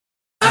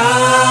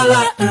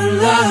Hey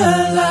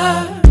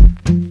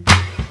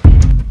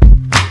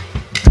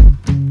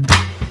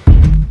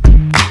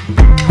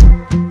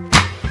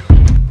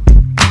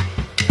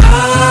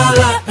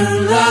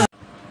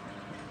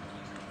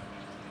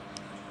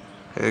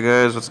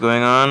guys, what's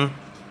going on?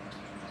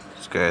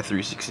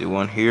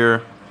 Sky361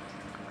 here,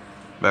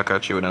 back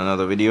at you with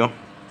another video.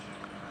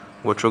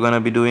 What we're gonna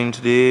be doing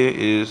today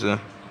is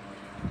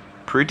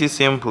pretty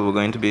simple. We're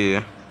going to be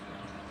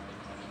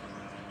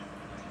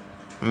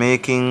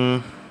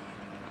making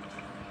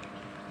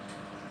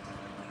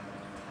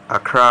a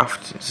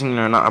crafting,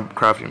 or not a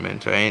crafting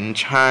bench, an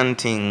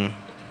enchanting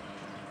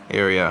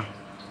area,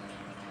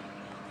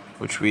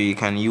 which we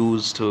can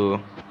use to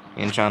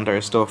enchant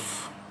our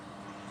stuff.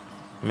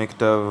 Make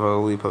it have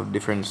a heap of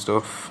different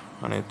stuff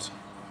on it.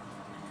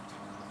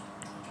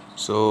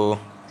 So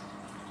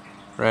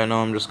right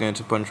now I'm just going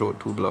to punch out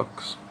 2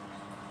 blocks,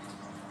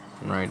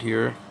 one right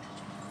here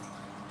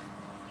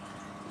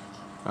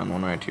and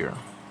one right here.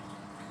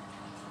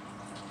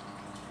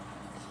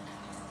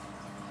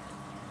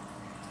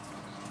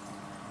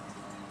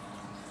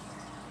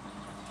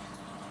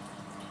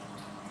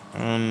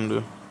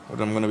 And what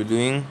I'm gonna be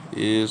doing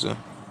is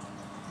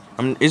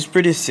it's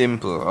pretty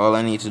simple. All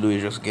I need to do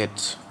is just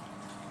get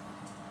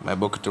my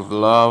bucket of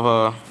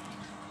lava,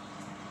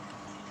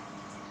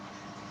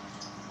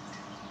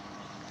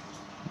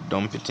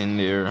 dump it in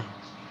there,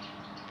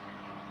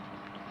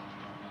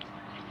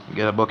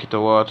 get a bucket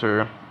of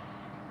water,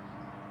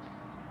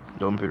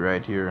 dump it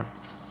right here,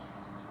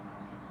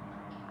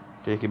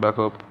 take it back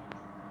up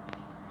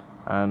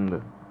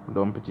and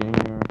dump it in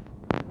here,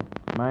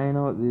 mine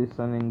out this,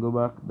 and then go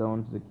back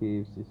down to the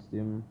cave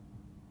system,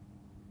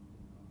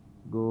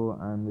 go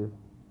and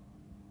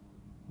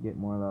get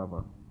more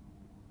lava.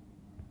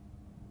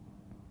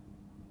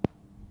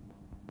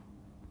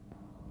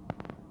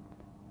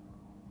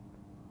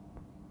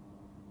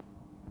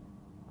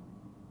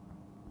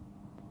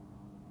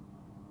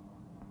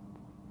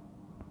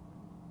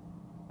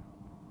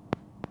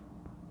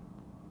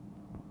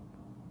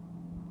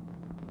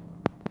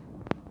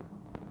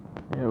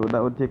 Yeah, well,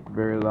 that would take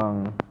very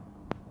long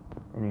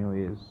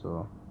anyways,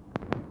 so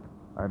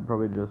I'd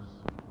probably just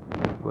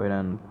go ahead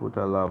and put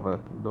a lava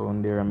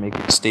down there and make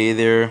it stay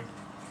there,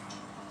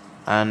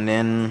 and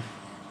then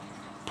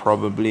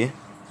probably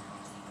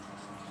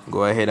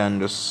go ahead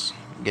and just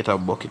get a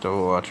bucket of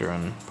water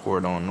and pour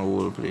down the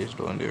whole place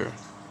down there.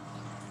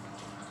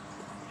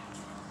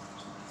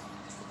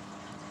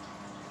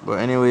 But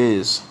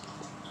anyways,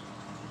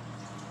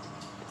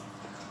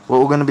 what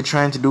we're going to be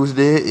trying to do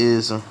today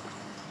is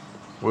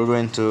we're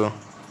going to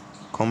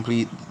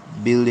complete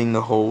building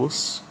the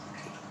house,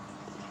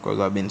 because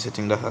I've been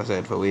setting that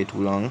aside for way too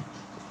long.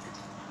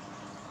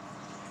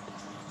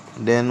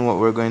 Then what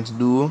we're going to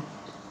do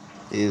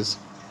is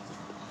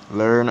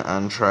learn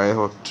and try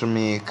how to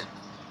make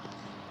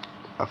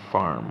a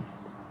farm.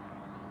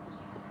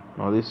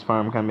 Now this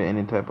farm can be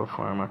any type of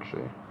farm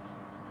actually.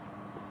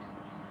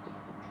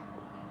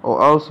 Oh,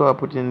 also I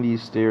put in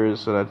these stairs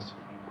so that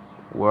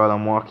while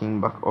I'm walking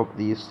back up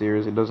these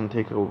stairs it doesn't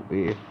take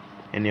away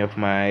any of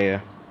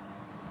my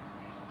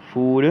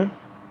food.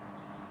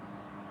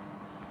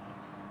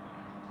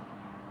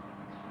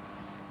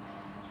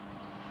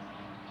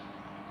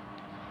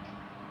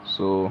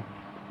 So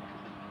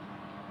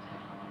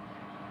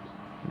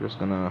I'm just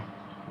gonna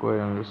go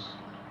ahead and just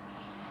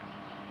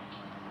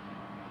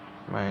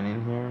mine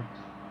in here.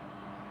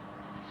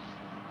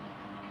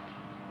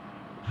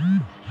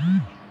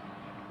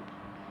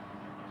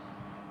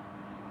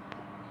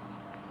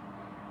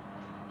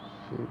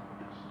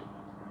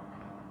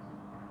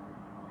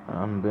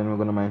 Then we're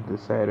gonna mine to the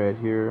side right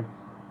here.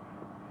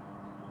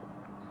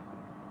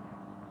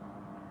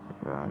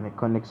 Yeah, and it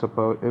connects up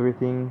out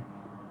everything.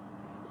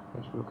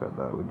 Let's look at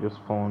that. We just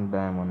found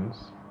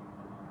diamonds.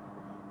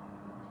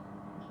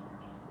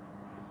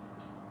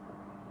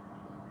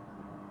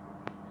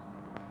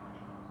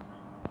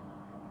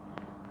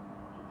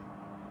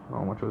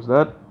 How much was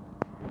that?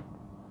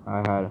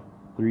 I had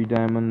 3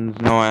 diamonds.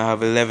 Now I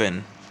have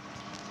 11.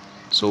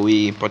 So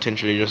we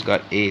potentially just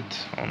got 8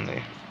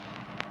 only.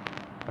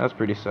 That's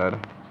pretty sad.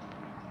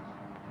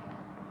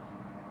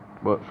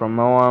 But from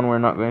now on, we're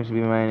not going to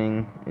be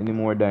mining any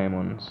more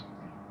diamonds.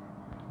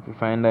 If we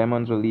find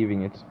diamonds, we're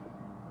leaving it.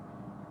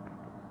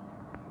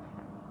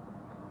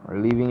 We're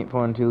leaving it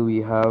for until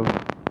we have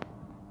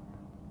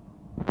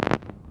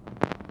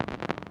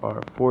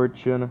our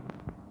fortune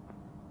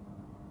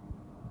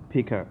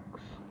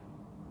pickaxe.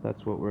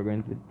 That's what we're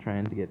going to be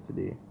trying to get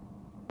today.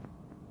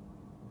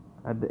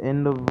 At the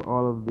end of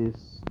all of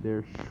this,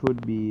 there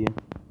should be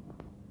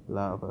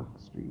lava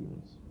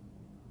streams.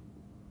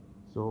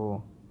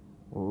 So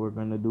what we're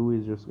gonna do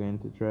is just going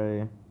to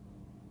try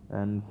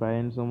and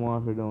find some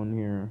water down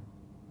here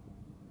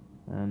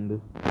and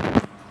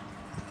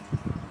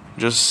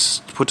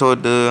just put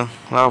out the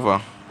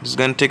lava. It's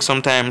gonna take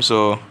some time,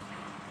 so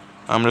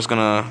I'm just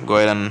gonna go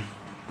ahead and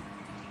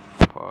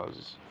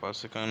pause for a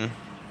second.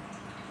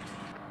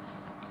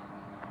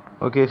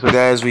 Okay, so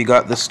guys, we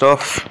got the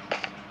stuff.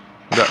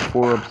 We got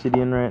 4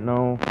 obsidian right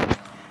now.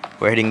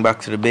 we're heading back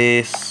to the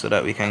base so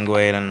that we can go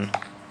ahead and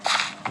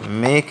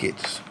make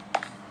it.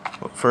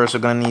 But first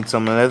we're gonna need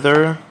some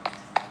leather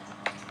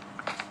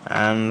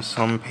and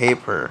some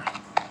paper.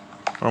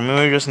 Or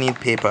maybe we just need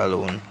paper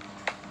alone.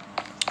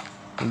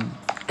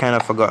 Kind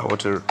of forgot how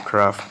to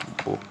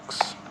craft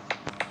books.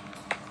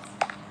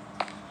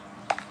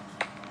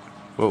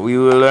 But we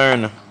will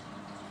learn.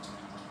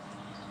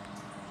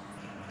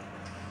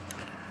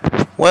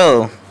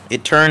 Well,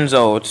 it turns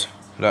out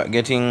that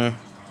getting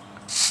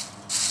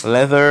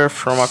leather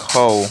from a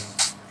cow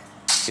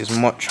is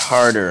much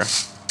harder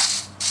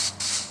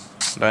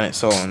than it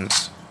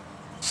sounds.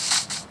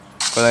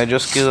 Because I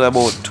just killed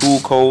about 2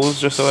 cows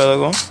just a while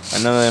ago,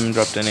 and none of them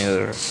dropped any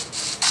leather.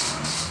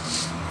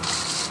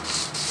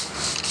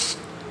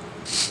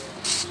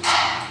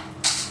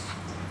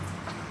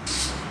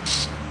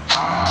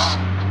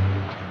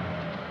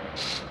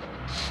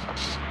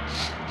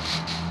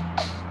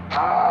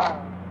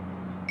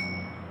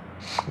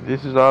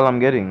 This is all I'm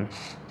getting.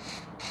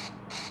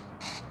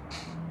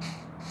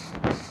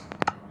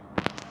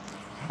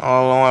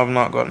 All along I've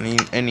not gotten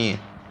any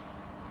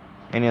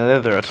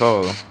leather at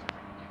all.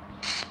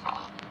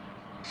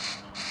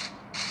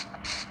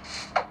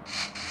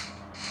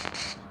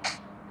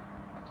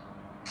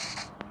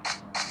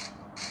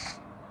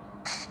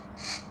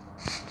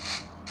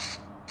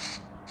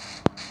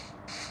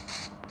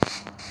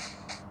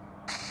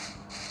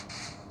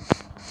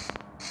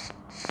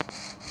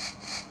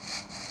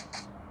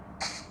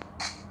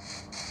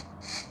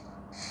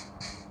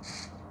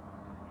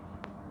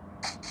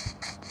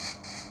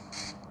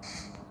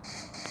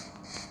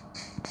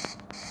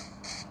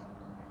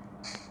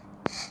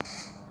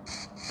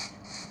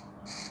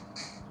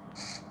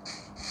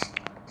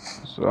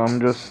 So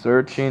I'm just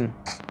searching.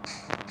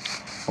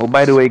 Oh,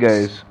 by the way,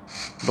 guys,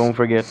 don't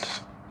forget,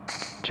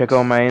 check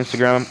out my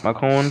Instagram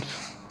account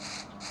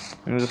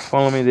and just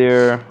follow me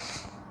there.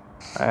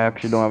 I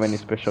actually don't have any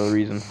special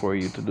reason for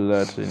you to do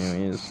that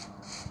anyways.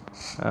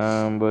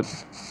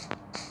 But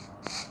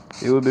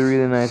it would be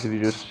really nice if you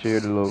just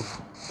share the love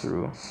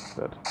through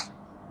that.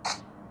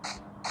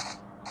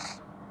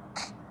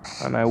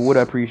 And I would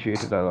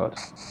appreciate it a lot.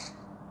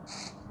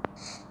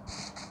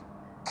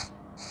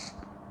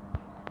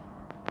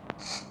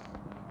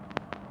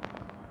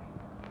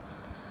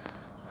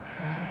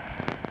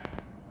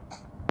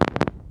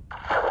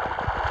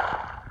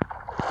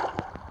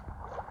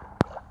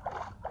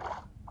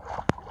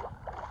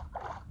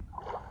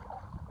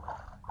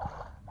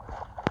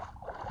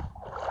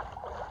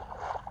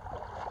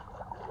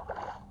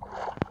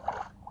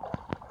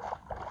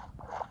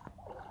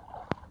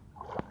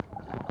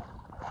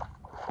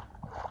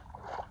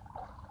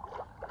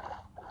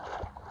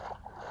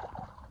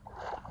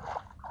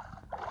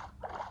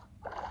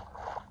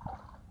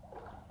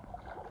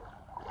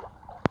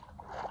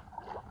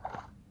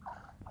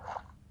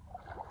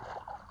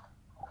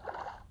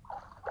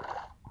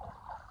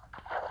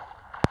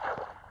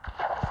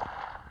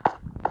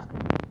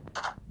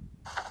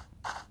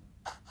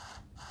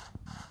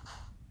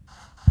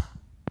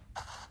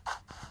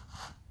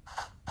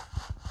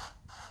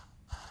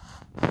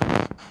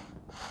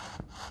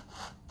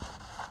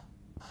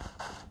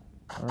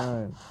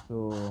 Alright,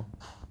 so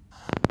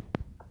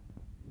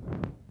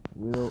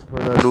without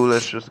further ado,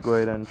 let's just go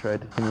ahead and try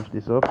to finish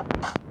this up.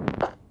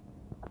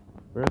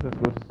 First, let's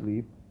go to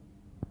sleep.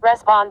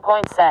 Respawn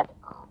point set.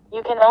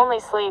 You can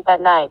only sleep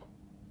at night.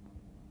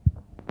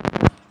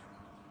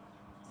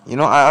 You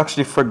know, I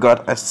actually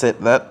forgot I set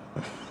that.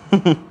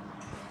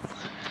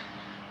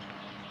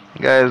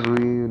 Guys,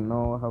 we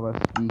now have a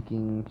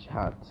speaking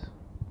chat.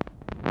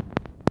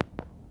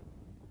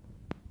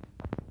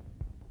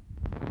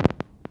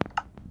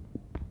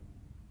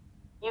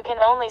 You can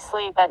only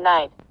sleep at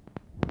night.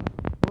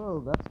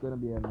 Well, that's gonna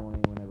be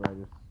annoying whenever I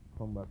just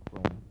come back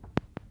from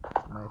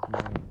nice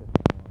morning session.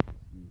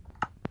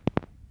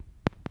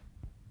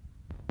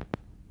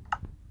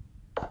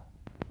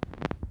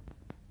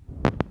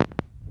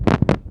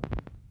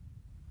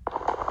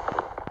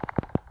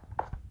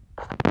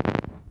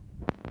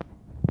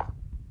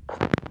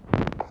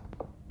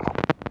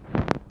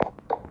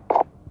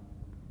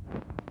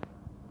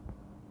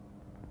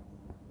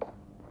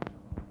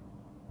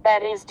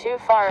 That is too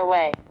far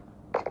away.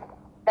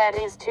 That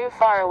is too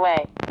far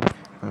away.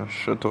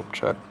 Shut up,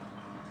 chat.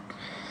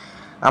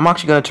 I'm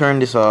actually gonna turn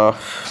this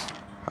off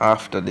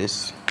after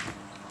this,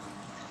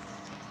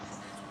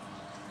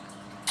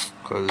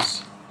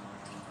 because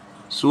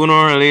sooner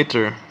or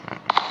later,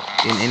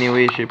 in any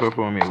way, shape, or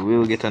form, it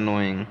will get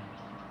annoying.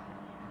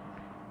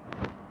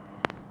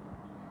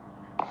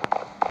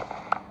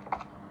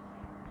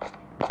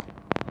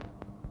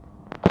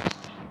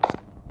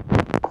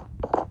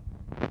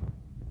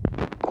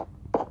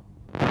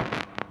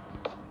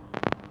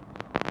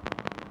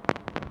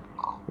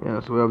 Yeah,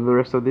 so we have the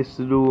rest of this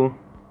to do.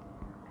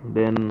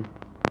 Then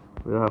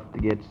we'll have to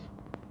get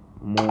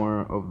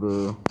more of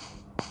the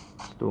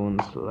stone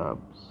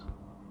slabs.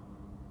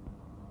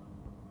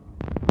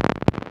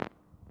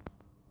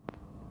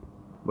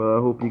 But I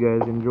hope you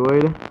guys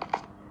enjoyed.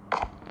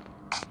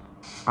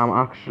 I'm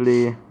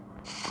actually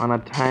on a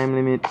time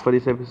limit for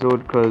this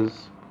episode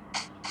because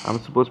I'm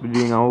supposed to be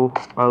doing a whole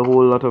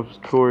lot of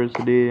chores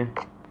today.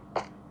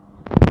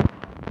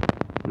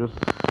 Just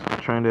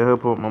trying to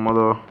help out my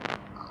mother,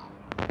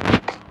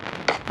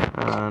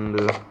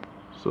 and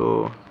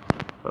so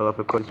I'll have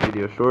to cut this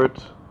video short.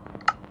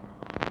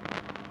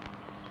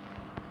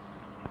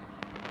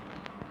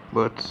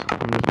 But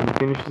I'm just gonna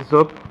finish this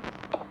up.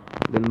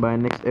 Then by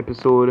next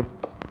episode,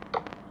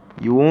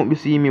 you won't be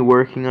seeing me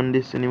working on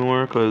this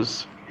anymore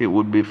because it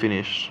would be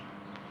finished.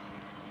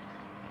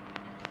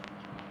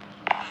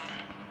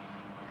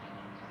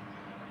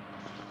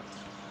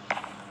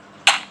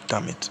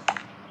 Damn it.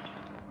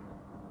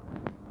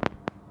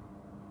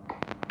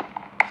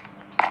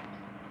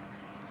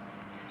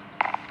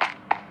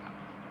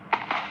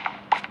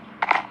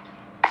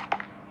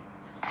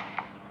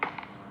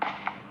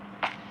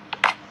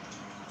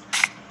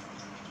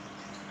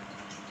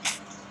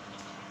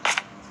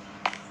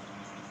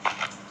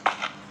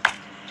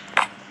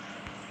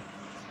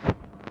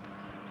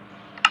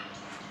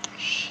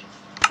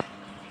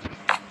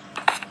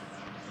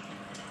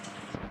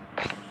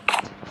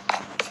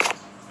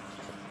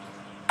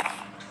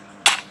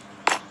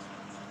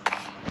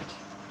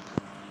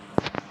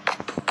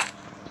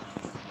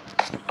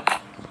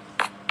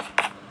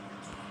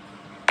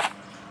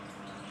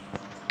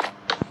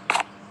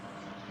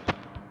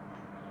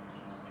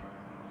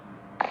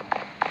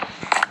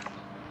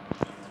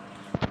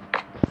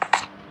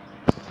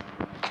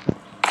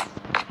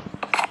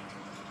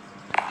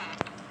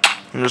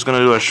 I'm just gonna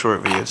do a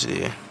short video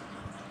today.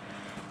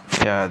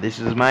 Yeah, this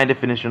is my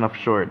definition of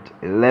short.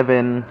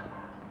 11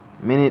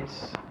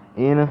 minutes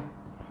in.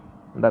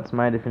 That's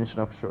my definition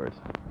of short.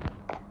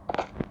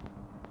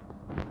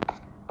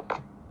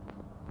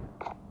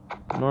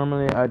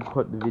 Normally I'd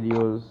cut the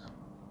videos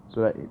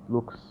so that it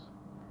looks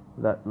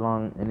that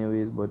long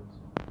anyways, but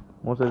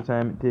most of the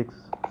time it takes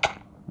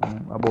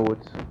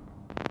about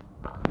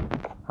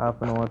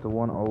half an hour to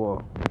 1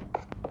 hour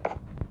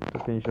to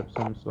finish up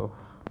some stuff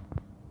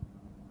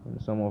in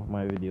some of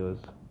my videos.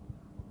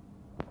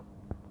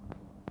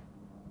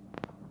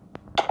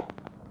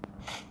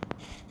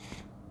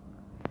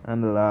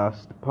 And the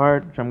last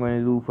part which I'm going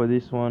to do for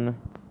this one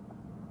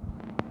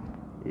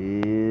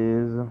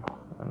is,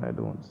 and I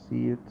don't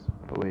see it,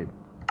 oh wait,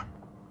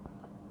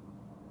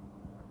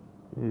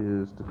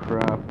 is to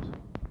craft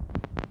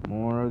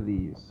more of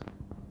these.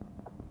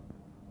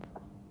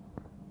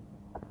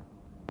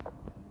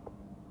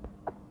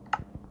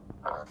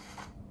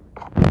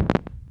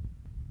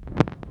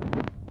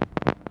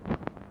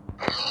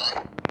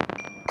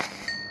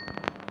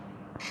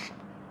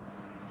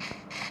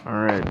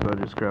 Alright, so I'll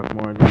just craft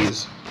more of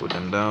these, put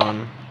them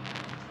down.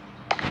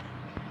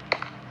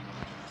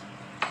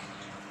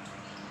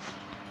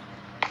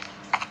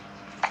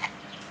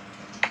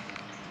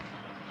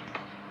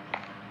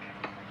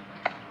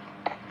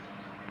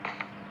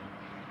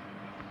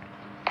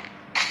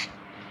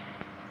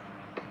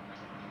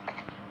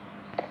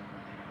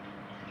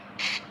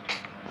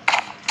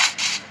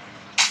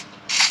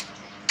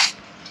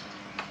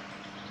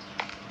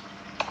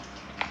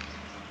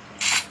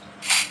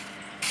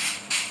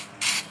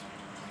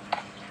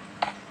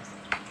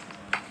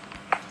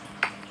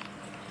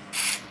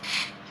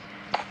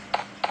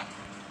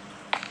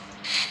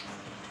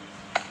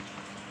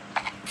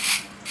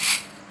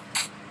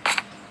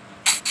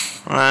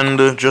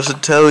 And just to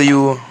tell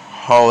you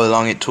how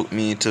long it took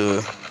me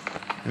to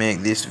make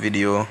this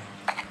video,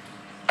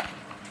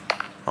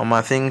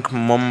 I think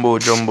Mumbo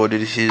Jumbo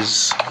did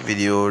his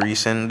video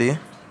recently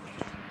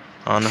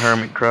on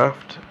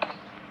Hermitcraft.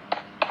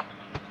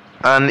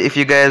 And if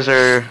you guys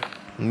are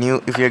new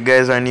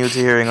to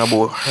hearing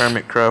about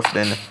Hermitcraft,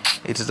 then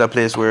it is a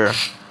place where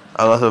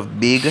a lot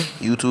of big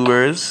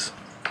YouTubers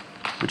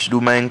which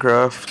do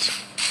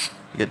Minecraft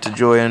get to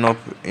join up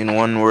in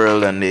one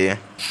world and they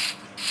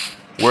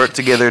work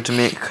together to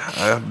make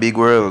a big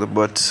world.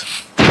 But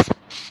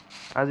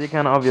as you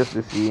can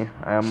obviously see,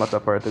 I am not a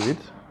part of it.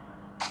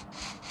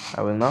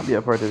 I will not be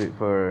a part of it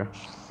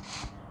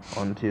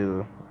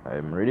until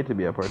I'm ready to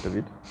be a part of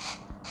it.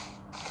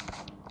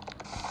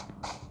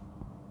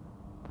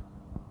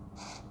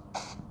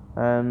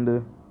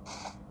 And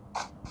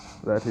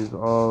that is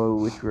all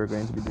which we're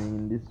going to be doing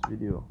in this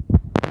video.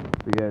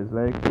 If you guys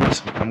like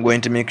it, I'm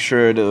going to make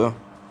sure to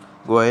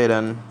go ahead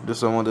and do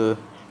some of the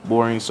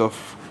boring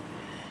stuff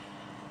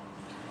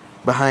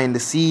behind the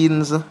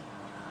scenes,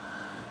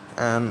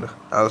 and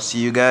I'll see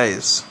you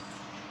guys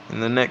in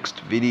the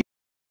next video.